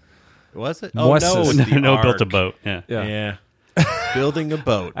 Moses. Was it? Moses. Oh, no, it was the Noah built a Ark. boat. Yeah. Yeah. Yeah. Building a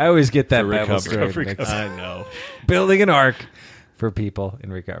boat. I always get that For Bible recovery. story mixed. I know. Building an ark for people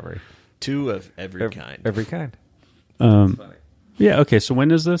in recovery. Two of every kind. Every kind. Yeah. Okay. So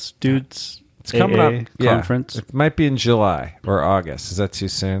when is this, dudes? It's coming AA up. Yeah. conference. It might be in July or August. Is that too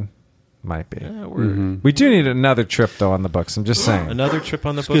soon? Might be. Yeah, we're- We do need another trip, though, on the books. I'm just saying. Another trip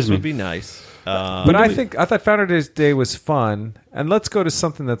on the Excuse books me. would be nice. But I thought Founders Day was fun, and let's go to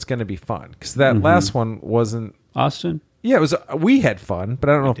something that's going to be fun because that last one wasn't. Austin. Yeah, it was. We had fun, but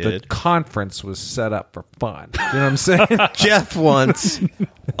I don't know if the did. conference was set up for fun. You know what I'm saying? Jeff wants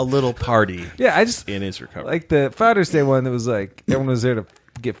a little party Yeah, I just in his recovery. like the Founders Day one. That was like everyone was there to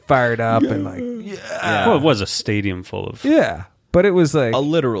get fired up and like Well, it was a stadium full of. yeah, but it was like a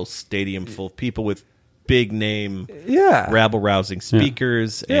literal stadium full of people with big name, yeah. rabble-rousing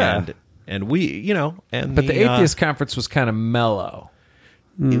speakers, Yeah. and we, and But the atheist conference was kind of mellow,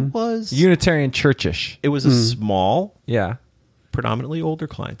 it was Unitarian churchish. it was a small, Yeah, predominantly older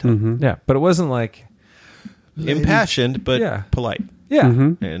clientele, yeah, but it wasn't like impassioned but Yeah. polite, yeah.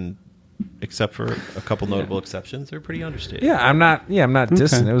 and except for a couple notable exceptions, they're pretty understated. Yeah, I'm not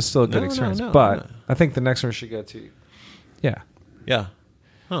dissing. It was still a good No, experience. no, but no. I think the next one we should go to. Yeah. yeah.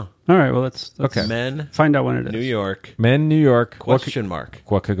 Huh. All right. Well, let's Okay. Men, find out when it is. New York? Men, New York. Question mark.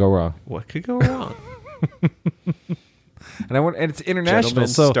 What could go wrong? What could go wrong? And it's international, Gentlemen,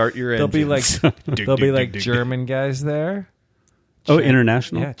 so start your there'll be like engines. there'll be like German guys there. Oh,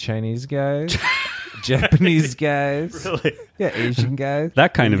 international. Yeah, Chinese guys, Japanese guys, Really? yeah, Asian guys,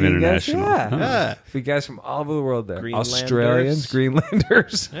 That kind of Indian guys, international. yeah. Huh. Yeah. Be guys from all over the world there. Greenlanders. Australians,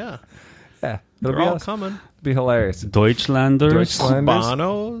 Greenlanders. Yeah. Yeah, They're it'll be all awesome. coming. It'll be hilarious. Deutschlanders.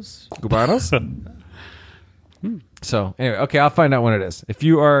 Deutschlanders. Cubanos. Cubanos. So anyway, okay, I'll find out when it is. If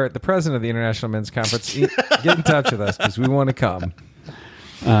you are the president of the International Men's Conference, get in touch with us because we want to come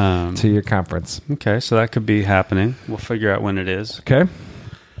to your conference. Okay, so that could be happening. We'll figure out when it is. Okay.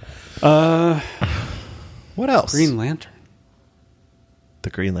 What else? Green Lantern. The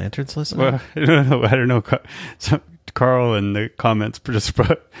Green Lanterns listen. Well, I don't know. So Carl in the comments just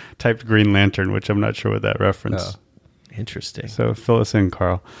typed Green Lantern, which I'm not sure what that reference. Interesting. So fill us in,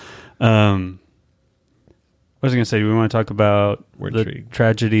 Carl. What was I going to say? Do we want to talk about We're the intrigued.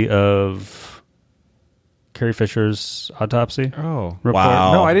 tragedy of Carrie Fisher's autopsy? Oh, report?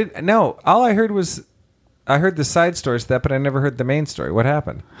 Wow. no, I didn't. No, all I heard was I heard the side stories to that, but I never heard the main story. What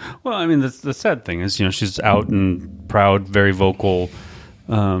happened? Well, I mean, the sad thing is, she's out and proud, very vocal,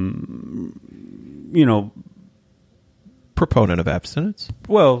 Proponent of abstinence.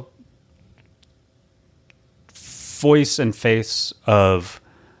 well, voice and face of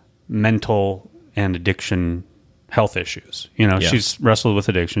mental and addiction health issues. Yeah. She's wrestled with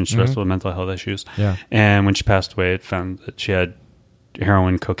addiction. She's wrestled with mental health issues. Yeah. And when she passed away, it found that she had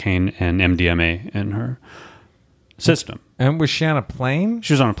heroin, cocaine, and MDMA in her system. And was she on a plane?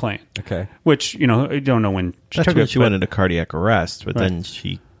 She was on a plane, Okay. which, I don't know when she That's took when it. she went into cardiac arrest, but Right. then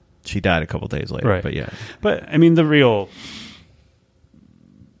she died a couple days later. Right. But yeah. But, I mean, the real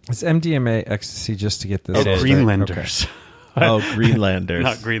Is MDMA ecstasy just to get this? It is. straight? Greenlanders. Oh, Greenlanders.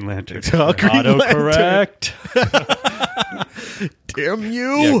 Not Green Lantern. Oh, Green Autocorrect. Damn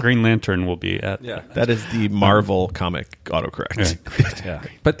you. Yeah, Green Lantern will be at. Yeah. That is the Marvel comic autocorrect. Yeah.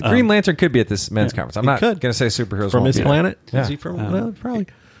 But the Green Lantern could be at this men's conference. I'm not going could. to say superheroes From won't his be there. planet? Yeah. Is he from? Well, probably.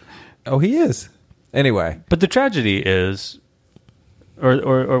 Oh, he is. Anyway. But the tragedy is,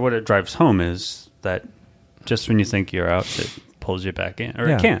 or what it drives home is that just when you think you're out, it pulls you back in, or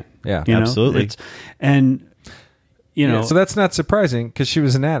Yeah. it can. Yeah. Absolutely. Yeah, so that's not surprising because she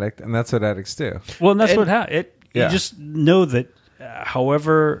was an addict, and that's what addicts do. well, and that's what happened. Yeah. You just know that,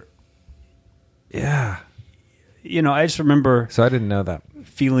 however, Yeah. I just remember So I didn't know that.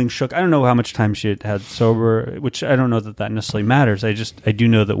 feeling shook. I don't know how much time she had sober, which I don't know that necessarily matters. I do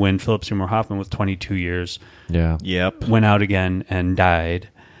know that when Philip Seymour Hoffman, with 22 years, Yeah. Yep. went out again and died,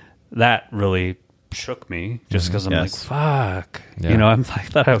 that really shook me just because I'm Yes. like, fuck. Yeah. I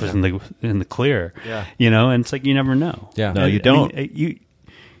thought I was in the clear. Yeah. And it's like you never know. Yeah. No, you don't.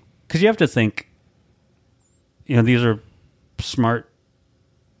 Because you have to think, these are smart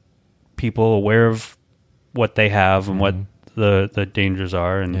people aware of what they have and what the dangers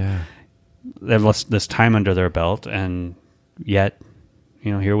are, and they have this time under their belt, and yet,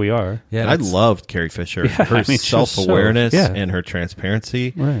 here we are. Yeah, I loved Carrie Fisher. Her self-awareness and her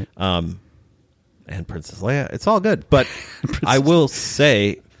transparency. Right. And Princess Leia. It's all good. But I will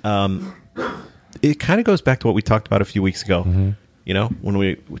say, it kind of goes back to what we talked about a few weeks ago. When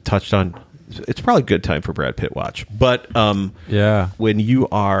we touched on, it's probably a good time for Brad Pitt watch. But when you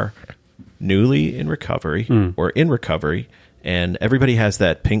are newly in recovery or in recovery, and everybody has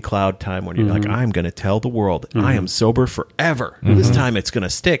that pink cloud time when you're like, I'm going to tell the world I am sober forever. This time it's going to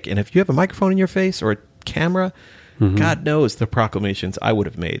stick. And if you have a microphone in your face or a camera, God knows the proclamations I would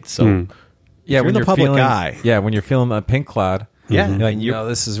have made. So when you're the public eye. Yeah, when you're feeling a pink cloud. Yeah. You're like,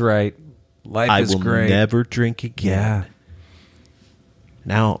 this is right. Life is great. I will never drink again.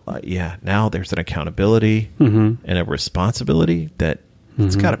 Now there's an accountability and a responsibility that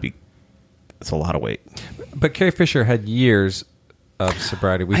it's got to be. It's a lot of weight. But Carrie Fisher had years of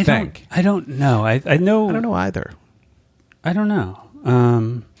sobriety. I don't know. I know. I don't know either. I don't know.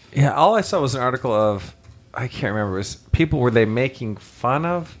 All I saw was an article of, I can't remember. It was people were they making fun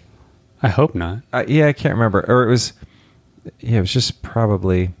of? I hope not. I can't remember. Or it was just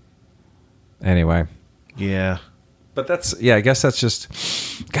probably. Anyway. Yeah. But I guess that's just,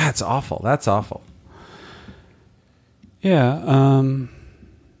 God, it's awful. That's awful. Yeah.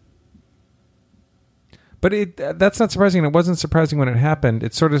 But that's not surprising. It wasn't surprising when it happened.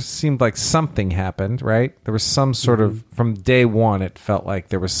 It sort of seemed like something happened, right? There was some sort of, from day one, it felt like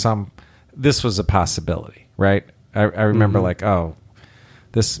there was this was a possibility, right? I remember like, oh,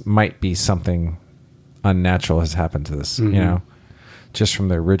 this might be something unnatural has happened to this, just from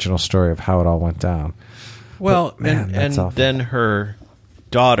the original story of how it all went down. Well, and then her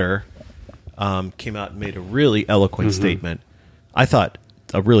daughter came out and made a really eloquent statement. I thought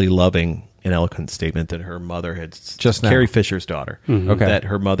a really loving and eloquent statement that her mother had, just now. Carrie Fisher's daughter, Okay. that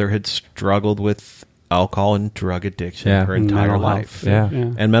her mother had struggled with alcohol and drug addiction her entire life,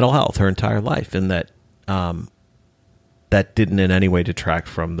 and mental health her entire life, and that that didn't in any way detract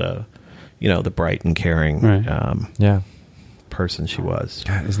from the the bright and caring person she was.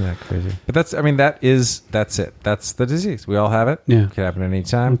 God, isn't that crazy? But that's it. That's the disease. We all have it. Yeah. It could happen at any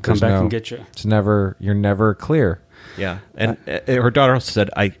time. Come back and get you. You're never clear. Yeah. And her daughter also said,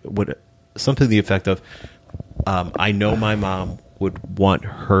 something to the effect of, I know my mom would want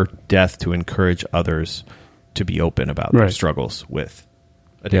her death to encourage others to be open about their struggles with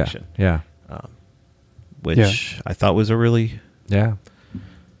addiction. Yeah. Which I thought was a really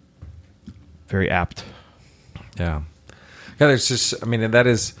very apt. Yeah. Yeah, there's just,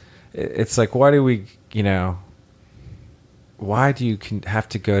 it's like, why do we, why do you have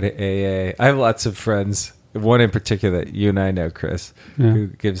to go to AA? I have lots of friends, one in particular that you and I know, Chris, who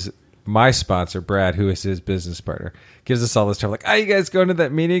gives my sponsor, Brad, who is his business partner, gives us all this time, like, you guys going to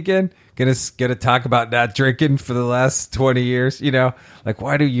that meeting again? Gonna talk about not drinking for the last 20 years, Like,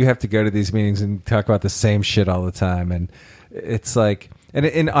 why do you have to go to these meetings and talk about the same shit all the time? And it's like,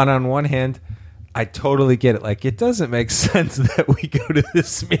 and on one hand, I totally get it. Like, it doesn't make sense that we go to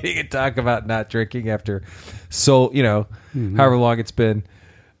this meeting and talk about not drinking after however long it's been.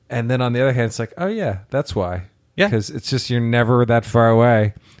 And then on the other hand, it's like, oh yeah, that's why. Yeah. Because it's just, you're never that far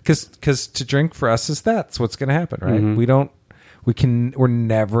away. Because to drink for us that's what's going to happen, right? We're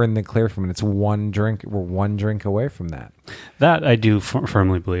never in the clear from it. It's one drink. We're one drink away from that. That I do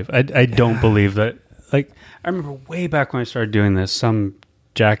firmly believe. I don't believe that. Like, I remember way back when I started doing this, some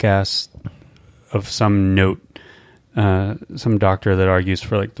jackass of some note, some doctor that argues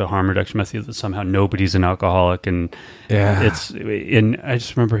for like the harm reduction method that somehow nobody's an alcoholic, and it's. And I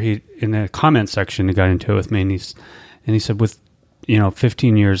just remember he in the comment section he got into it with me, and he said with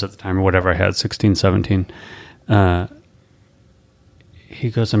 15 years at the time or whatever I had, 16, 17. He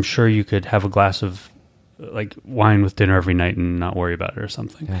goes, I'm sure you could have a glass of like wine with dinner every night and not worry about it or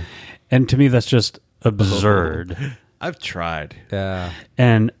something. Yeah. And to me, that's just absurd. I've tried. Yeah.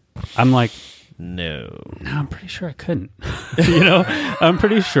 And I'm like, no, I'm pretty sure I couldn't. I'm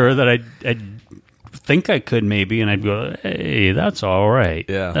pretty sure that I'd think I could maybe, and I'd go, hey, that's all right.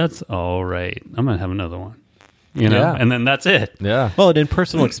 Yeah. That's all right. I'm going to have another one. And then that's it. Yeah. Well, and in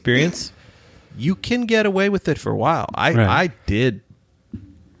personal experience, you can get away with it for a while. I did.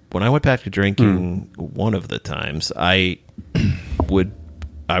 When I went back to drinking one of the times, I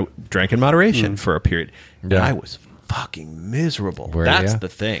drank in moderation for a period. Yeah. And I was fucking miserable. That's the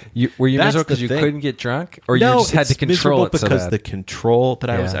thing. Were you miserable because you couldn't get drunk? Or you just had to control it so because the control that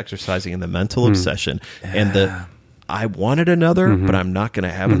I was exercising and the mental obsession and I wanted another, but I'm not going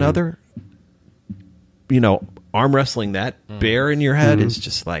to have another. arm wrestling that bear in your head is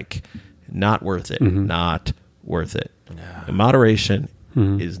just like not worth it. Not worth it. And moderation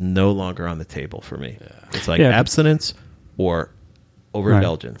is no longer on the table for me. It's like abstinence or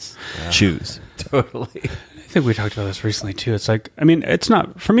overindulgence. Choose. Totally. I think we talked about this recently too. It's like, I mean, it's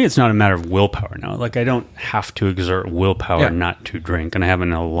not, for me, it's not a matter of willpower now. Like, I don't have to exert willpower not to drink, and I haven't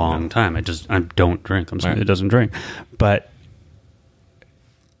in a long time. I don't drink. I'm sorry, it doesn't drink. But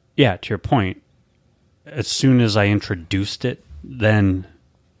yeah, to your point, as soon as I introduced it, then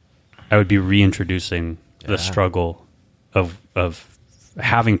I would be reintroducing the struggle of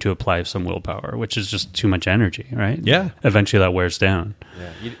having to apply some willpower, which is just too much energy, right? Yeah. Eventually that wears down.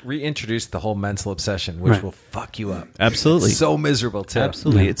 Yeah. You reintroduce the whole mental obsession, which will fuck you up. Absolutely. It's so miserable too.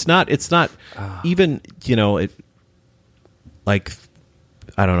 Absolutely. It's not even, it like,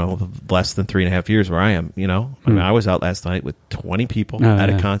 I don't know, less than 3.5 years where I am, I mean, I was out last night with 20 people at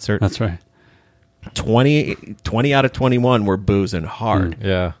a concert. That's right. 20 out of 21 were boozing hard.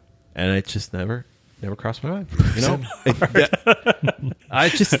 Yeah. And it just never crossed my mind. I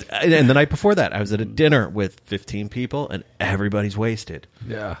just, and the night before that, I was at a dinner with 15 people and everybody's wasted.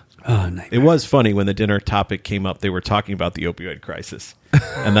 Yeah. Oh, nice. It was funny when the dinner topic came up, they were talking about the opioid crisis.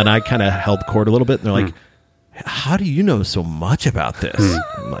 And then I kind of held court a little bit and they're like, how do you know so much about this?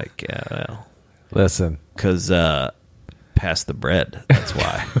 I'm like, yeah, well. Listen. Because pass the bread. That's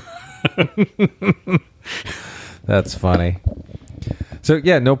why. That's funny. So,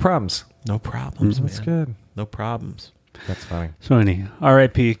 yeah, no problems. No problems, man. That's good. No problems. That's funny. So any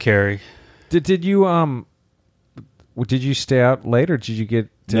R.I.P. Carrie. Did you stay out late or did you get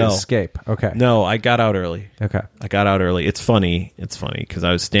to escape? Okay. No, I got out early. Okay. I got out early. It's funny because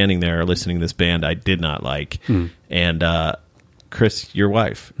I was standing there listening to this band I did not like, and Chris, your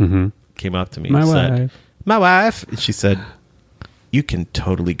wife, came up to me and said, "My wife," and she said, "You can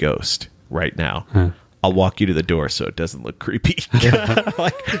totally ghost right now. I'll walk you to the door so it doesn't look creepy."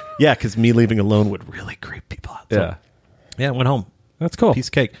 Because me leaving alone would really creep people out. So, I went home. That's cool. Piece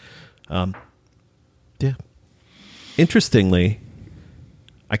of cake. Yeah. Interestingly,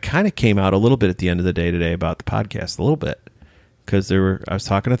 I kind of came out a little bit at the end of the day today about the podcast, a little bit, because I was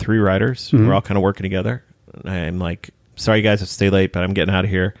talking to 3 writers. We're all kind of working together. I'm like, sorry, you guys, have to stay late, but I'm getting out of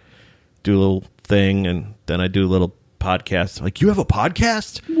here. Do a little thing, and then I do a little podcast. Like, you have a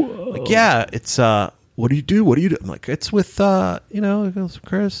podcast? Whoa. Like, yeah, it's what do you do? What do you do? I'm like, it's with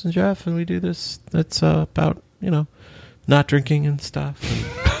Chris and Jeff, and we do this. It's about not drinking and stuff. And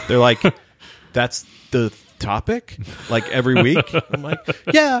they're like, that's the topic, like every week. I'm like,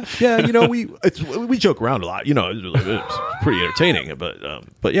 yeah, we joke around a lot. It's pretty entertaining,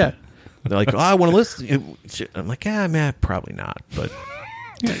 but yeah. They're like, I want to listen. I'm like, man, probably not, but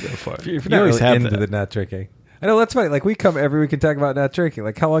yeah, go for it. You're not really into the not drinking. I know, that's funny. Like, we come every week and talk about not drinking.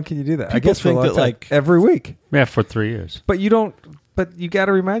 Like, how long can you do that? People I guess for a long time. like every week. Yeah, for 3 years. But you don't. But you got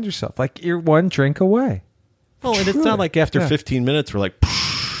to remind yourself, like, you're one drink away. Oh, and it's not like after 15 minutes we're like,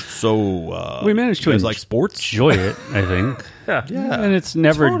 so we managed to like sports, enjoy it. I think. Yeah, and it's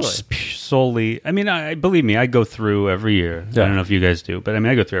never just solely. I mean, believe me, I go through every year. I don't know if you guys do, but I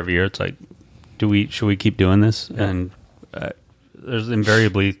mean, I go through every year. It's like, should we keep doing this? Yeah. And there's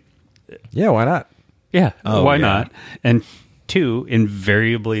invariably, why not? Yeah, why not? And 2,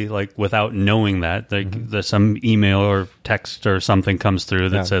 invariably, like, without knowing that, like, there's some email or text or something comes through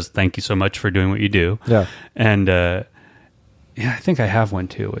that says, "Thank you so much for doing what you do." Yeah, and I think I have one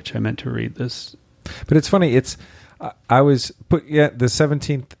too, which I meant to read this. But it's funny. It's I was the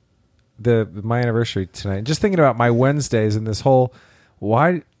 17th, my anniversary tonight. Just thinking about my Wednesdays and this whole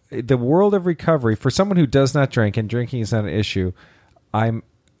the world of recovery for someone who does not drink, and drinking is not an issue. I'm,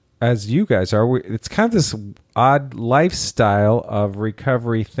 as you guys are, it's kind of this odd lifestyle of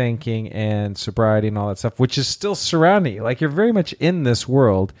recovery thinking and sobriety and all that stuff, which is still surrounding you. Like, you're very much in this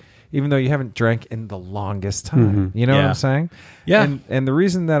world, even though you haven't drank in the longest time. You know what I'm saying? Yeah. And the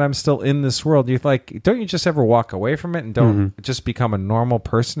reason that I'm still in this world, don't you just ever walk away from it and don't just become a normal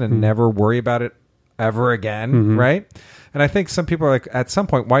person and never worry about it ever again, right? And I think some people are like, at some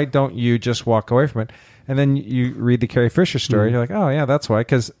point, why don't you just walk away from it? And then you read the Carrie Fisher story, and you're like, oh, yeah, that's why.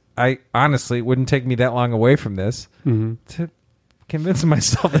 Because I honestly, it wouldn't take me that long away from this to convince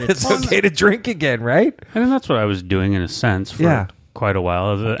myself that it's okay to drink again, right? And that's what I was doing in a sense for quite a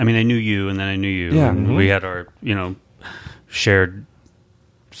while. I mean, I knew you, and then I knew you. Yeah. And we had our, shared,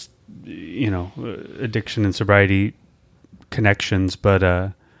 addiction and sobriety connections. But,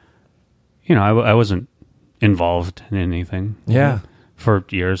 I wasn't involved in anything for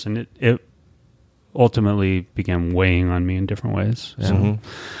years. And it ultimately began weighing on me in different ways. So,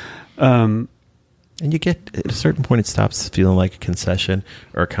 and you get, at a certain point, it stops feeling like a concession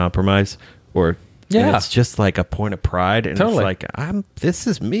or a compromise, or Yeah. And it's just like a point of pride. And Totally. it's like, this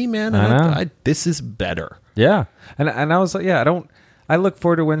is me, man. I know. This is better. Yeah. And I was like, I look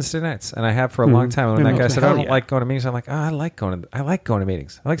forward to Wednesday nights, and I have for a long time. And when that guy said, I don't like going to meetings, I'm like, I like going to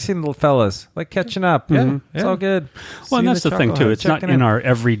meetings. I like seeing the little fellas, I like catching up. Yeah. It's all good. Well, and that's the thing, too. It's not in our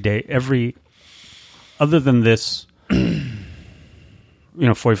everyday, other than this,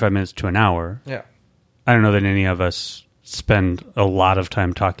 45 minutes to an hour. Yeah. I don't know that any of us spend a lot of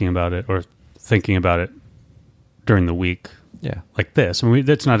time talking about it or thinking about it during the week. Yeah. Like this. I mean,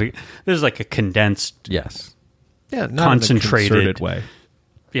 this is like a condensed, Yes. Yeah, not concentrated in a concerted way.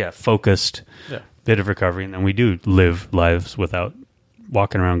 focused bit of recovery. And then we do live lives without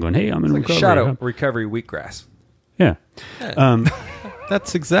walking around going, hey, I'm in Like recovery. a shadow recovery wheatgrass. Yeah.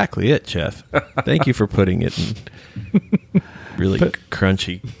 That's exactly it, Jeff. Thank you for putting it in really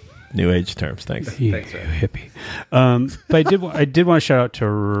crunchy New Age terms. Thanks. You hippie. But I did want to shout out to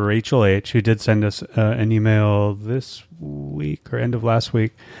Rachel H., who did send us an email this week or end of last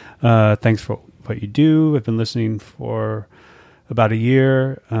week. Thanks for what you do. I've been listening for about a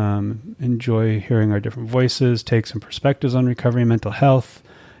year. Enjoy hearing our different voices, takes and perspectives on recovery and mental health,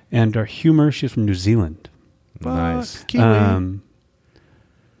 and our humor. She's from New Zealand. Nice.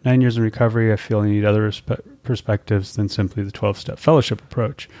 9 years in recovery, I feel I need other perspectives than simply the 12-step fellowship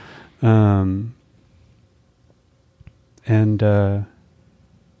approach. It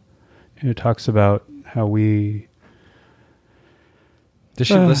talks about how we... Does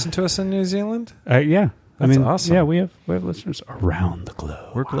she listen to us in New Zealand? Yeah. That's awesome. Yeah, we have listeners around the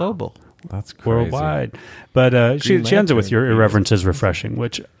globe. We're global. That's crazy. Worldwide. But she ends it with your irreverence is refreshing,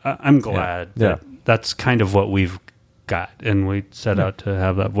 which I'm glad that that's kind of what we've got. And we set out to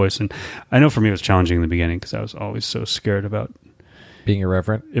have that voice. And I know for me it was challenging in the beginning because I was always so scared about being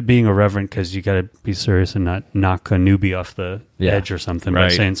irreverent. It being irreverent because you got to be serious and not knock a newbie off the edge or something by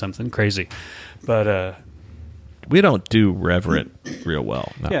saying something crazy. But we don't do reverent real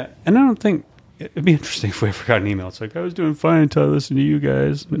well. No. Yeah, and I don't think it'd be interesting if we ever got an email. It's like, I was doing fine until I listened to you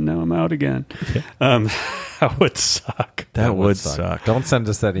guys, but now I'm out again. That would suck. That would suck. Don't send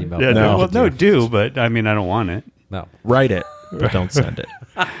us that email. Yeah, do, but I mean, I don't want it. No. Write it, but don't send it.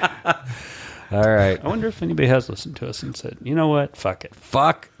 All right. I wonder if anybody has listened to us and said, you know what? Fuck it.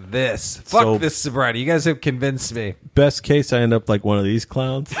 Fuck this. Fuck this sobriety. You guys have convinced me. Best case, I end up like one of these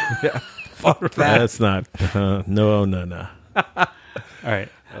clowns. Yeah. Fuck that. That's not. No. All right.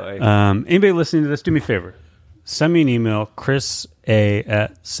 Anybody listening to this, do me a favor. Send me an email,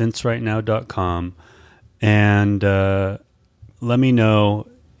 chrisa@sincerightnow.com, and let me know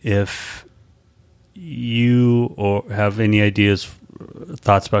if you or have any ideas,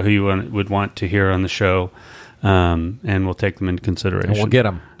 thoughts about who you would want to hear on the show, and we'll take them into consideration. And we'll get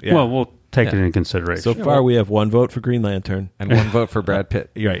them. Yeah. Well, we'll take it into consideration. So far, we have 1 vote for Green Lantern. And 1 vote for Brad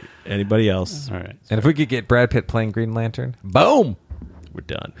Pitt. Right. Anybody else? All right. And if we could get Brad Pitt playing Green Lantern, boom! We're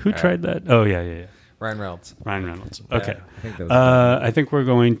done. Who tried that? Oh, yeah. Ryan Reynolds. Okay. Yeah, I think we're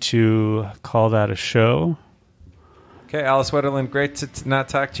going to call that a show. Okay, Alice Wetterland, great to not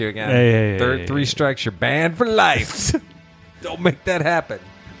talk to you again. Hey. 3 strikes, you're banned for life. Don't make that happen.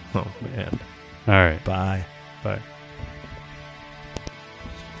 Oh, man. All right. Bye. Bye.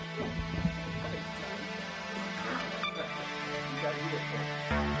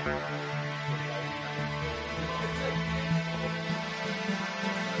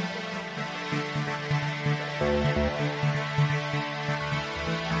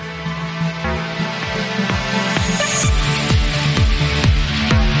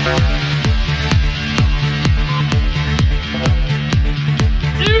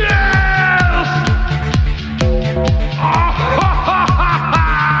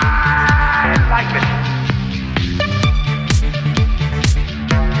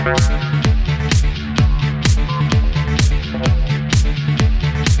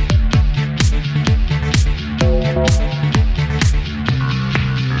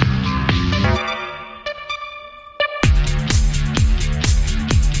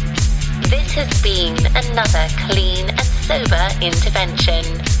 This has been another clean and sober intervention.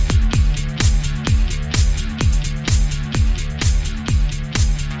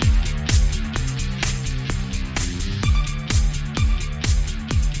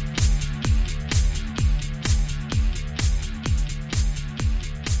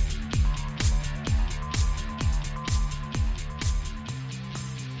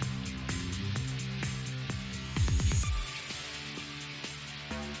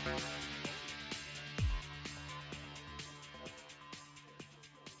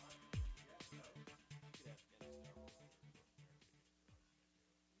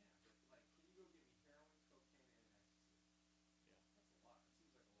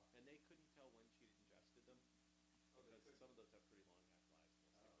 some of those have pretty